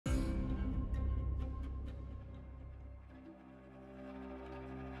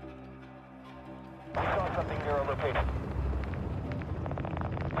something near our location.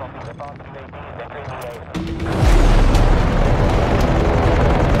 Copy the boss UAV is entering the AO.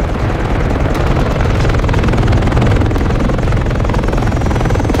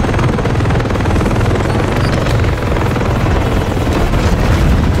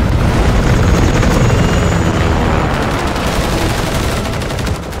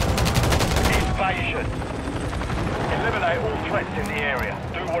 Eliminate all threats in the area.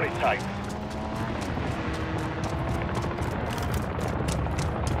 Do what it takes.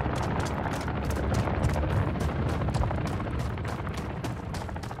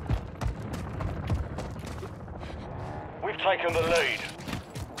 We've taken the lead.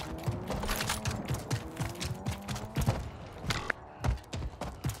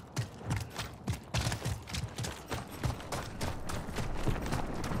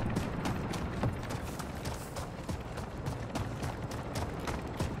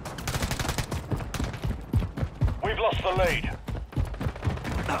 We've lost the lead.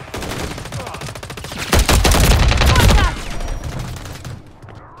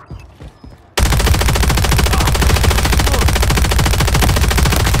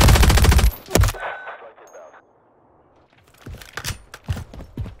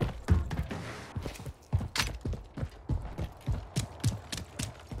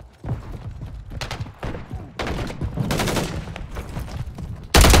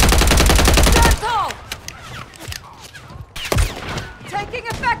 Taking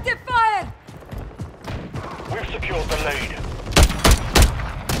effective fire! We've secured the lead.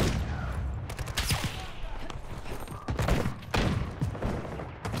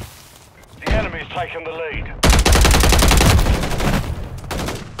 The enemy's taken the lead.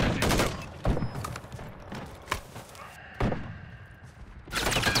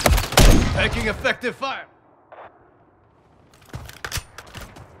 Taking effective fire!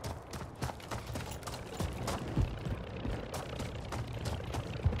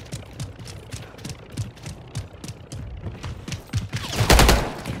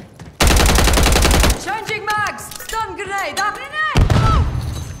 Changing mags! Stun grenade! Up! Grenade! Oh!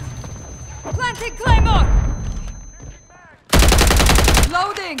 Planting claymore!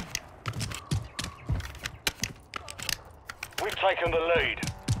 Loading! We've taken the lead.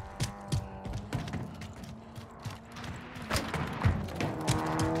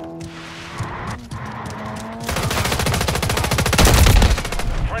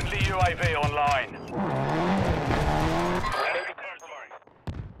 Friendly UAV online.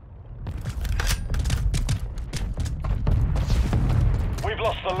 We've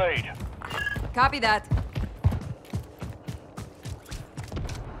lost the lead. Copy that.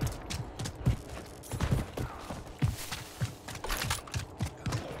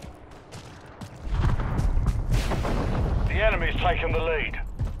 The enemy's taken the lead.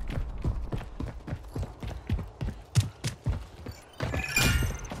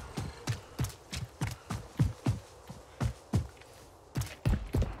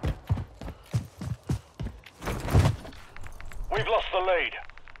 We've lost the lead.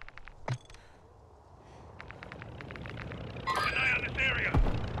 Keep an eye on this area.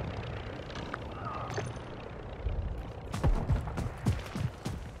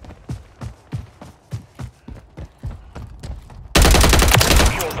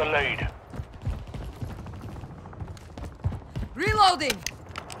 Secured the lead. Reloading!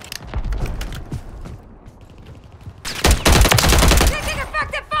 Taking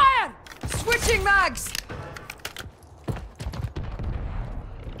effective fire! Switching mags!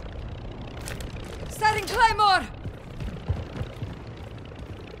 Setting claymore!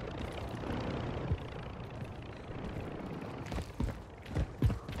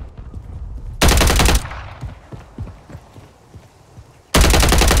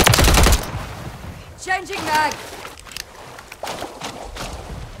 Changing mag!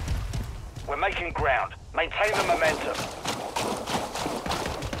 We're making ground. Maintain the momentum.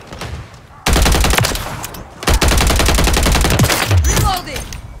 Reloading!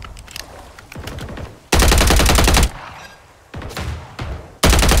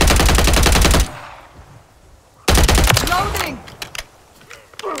 Loading!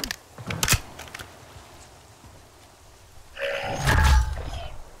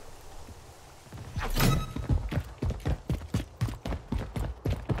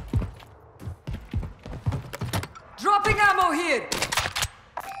 Dropping ammo here!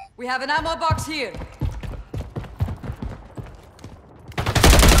 We have an ammo box here.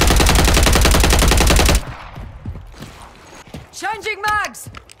 Changing mags!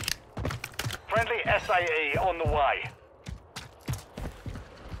 Friendly SAE on the way.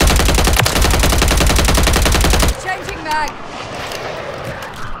 Changing mag!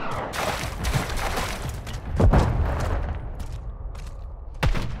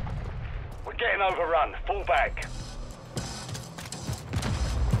 fall back.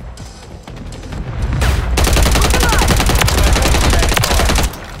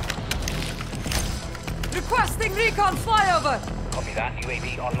 Requesting recon flyover! Copy that.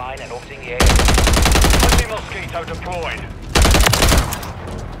 UAV online and orbiting the area. Friendly Mosquito deployed.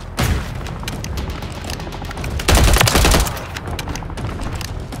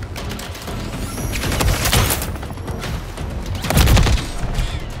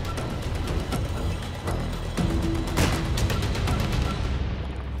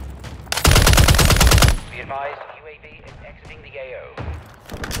 Be advised, UAV is exiting the AO.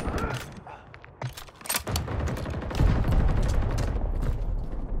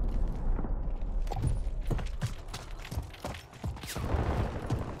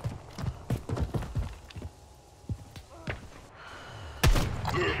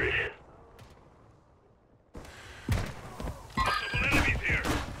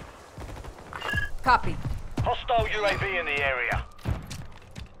 Copy. Hostile UAV in the area.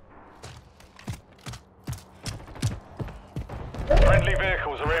 Friendly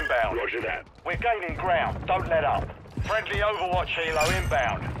vehicles are inbound. Roger that. We're gaining ground. Don't let up. Friendly Overwatch helo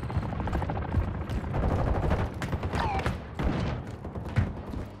inbound.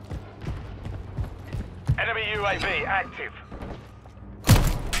 Enemy UAV active.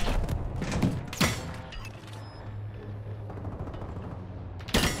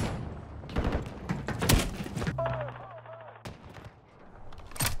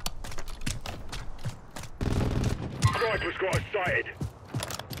 Sniper squad sighted.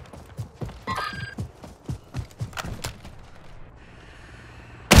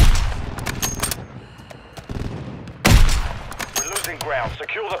 We're losing ground.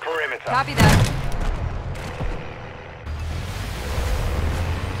 Secure the perimeter. Copy that.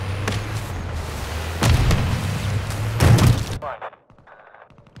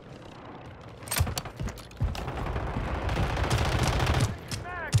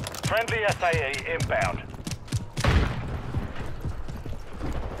 Friendly SAE inbound.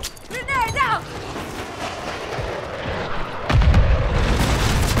 Grenade out!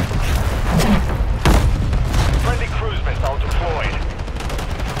 Friendly cruise missile deployed.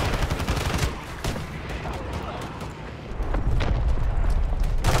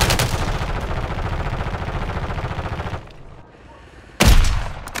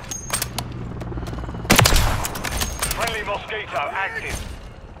 Friendly Mosquito active.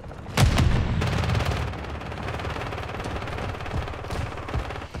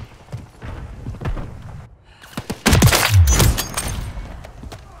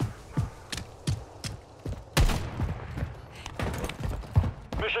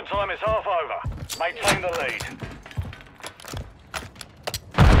 Mission time is half over. Maintain the lead.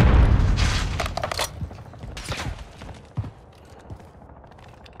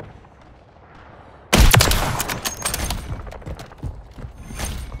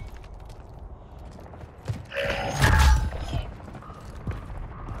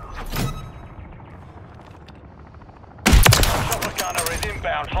 Chopper gunner is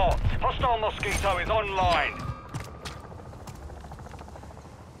inbound hot. Hostile Mosquito is online.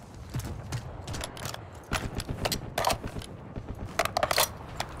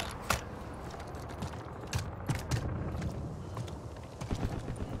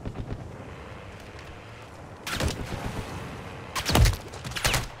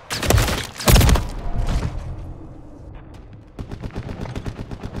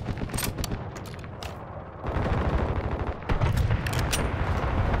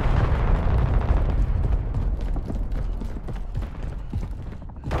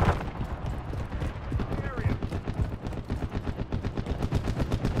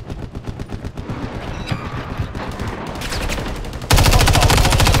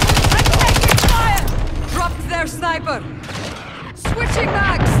 Sniper! Switching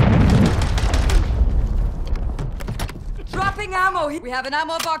mags! Dropping ammo! We have an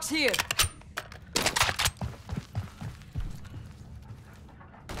ammo box here.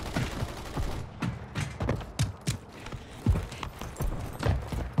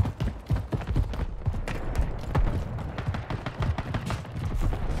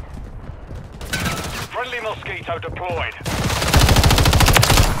 Friendly Mosquito deployed.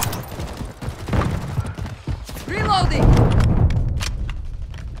 Reloading!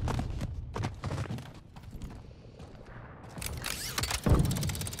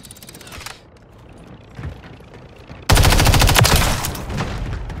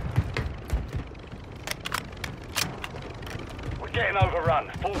 We're getting overrun.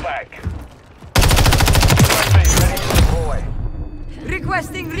 Fall back. UAV ready to deploy.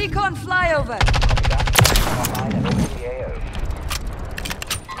 Requesting recon flyover! Online and over the AO.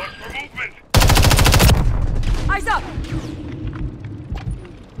 Watch for movement. Eyes up!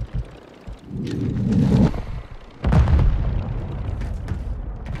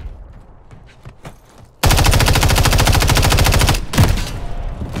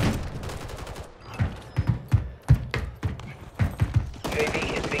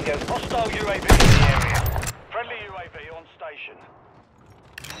 UAV is bingo. Hostile UAV in the area. Friendly UAV on station.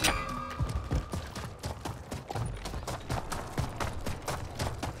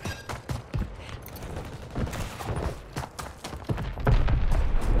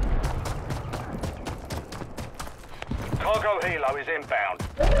 Cargo helo is inbound.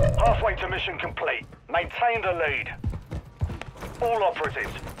 Halfway to mission complete. Maintain the lead. All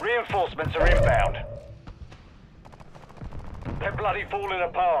operatives, reinforcements are inbound. They're bloody falling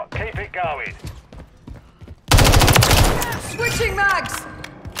apart. Keep it going. Switching mags!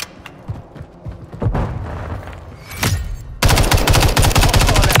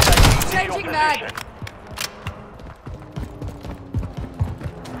 Hostile FAV in your Changing mag. position.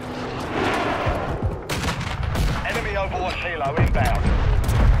 Enemy Overwatch helo inbound.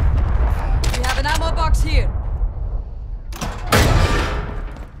 We have an ammo box here.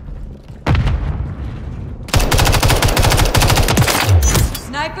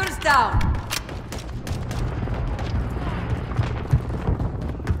 Snipers down.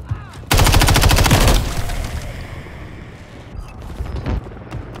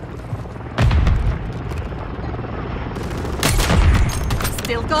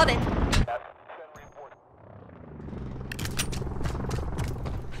 Still got it.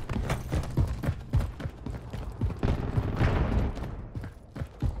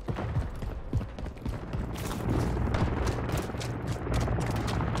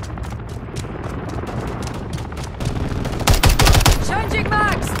 Changing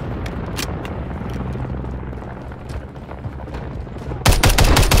mags!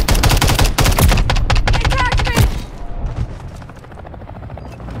 Attack me!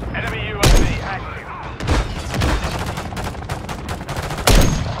 Enemy UAV active.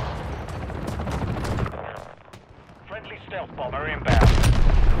 Friendly stealth bomber inbound.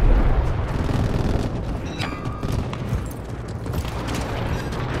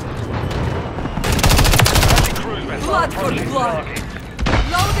 Friendly cruise missile Blood for approaching blood. target.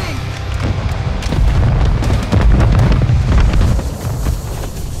 Loading!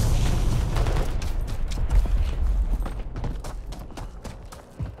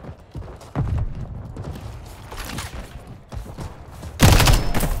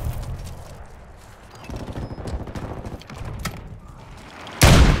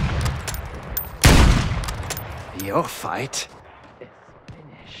 Your fight is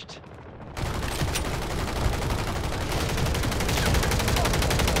finished.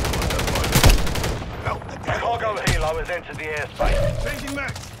 Cargo helo has entered the airspace. Changing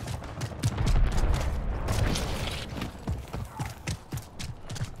max.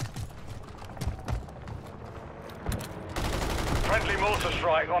 Friendly mortar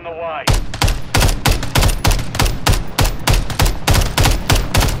strike on the way.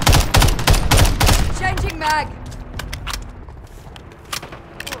 Changing mag!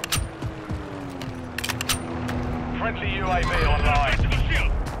 Friendly UAV online.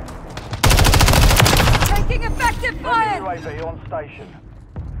 Taking effective Friendly fire! UAV on station.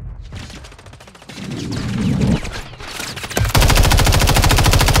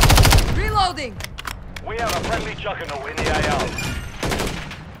 Reloading! We have a friendly juggernaut in the AO.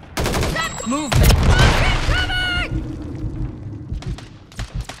 Movement! Incoming!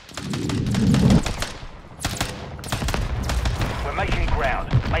 We're making ground.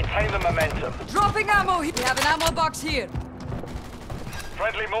 Maintain the momentum. Dropping ammo! We have an ammo box here.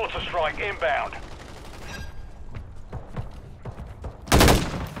 Friendly mortar strike inbound.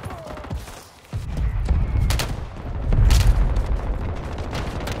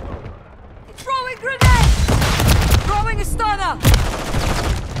 Throwing grenade! Throwing a stunner!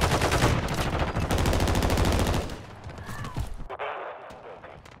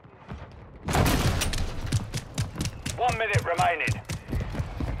 1 minute remaining.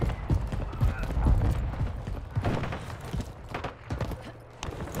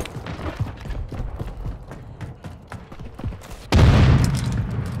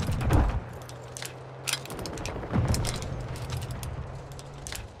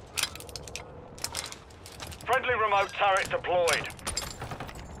 Friendly remote turret deployed.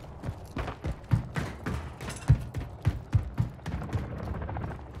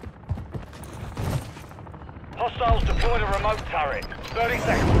 Hostiles deployed a remote turret. 30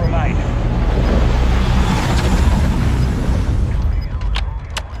 seconds remain.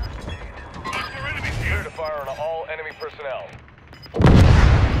 Clear to fire on all enemy personnel.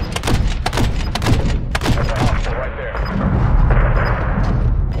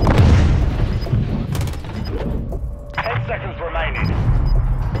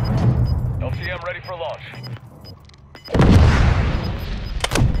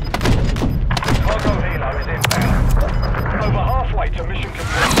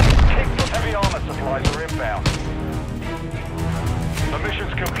 inbound. The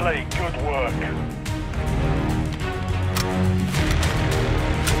mission's complete. Good work.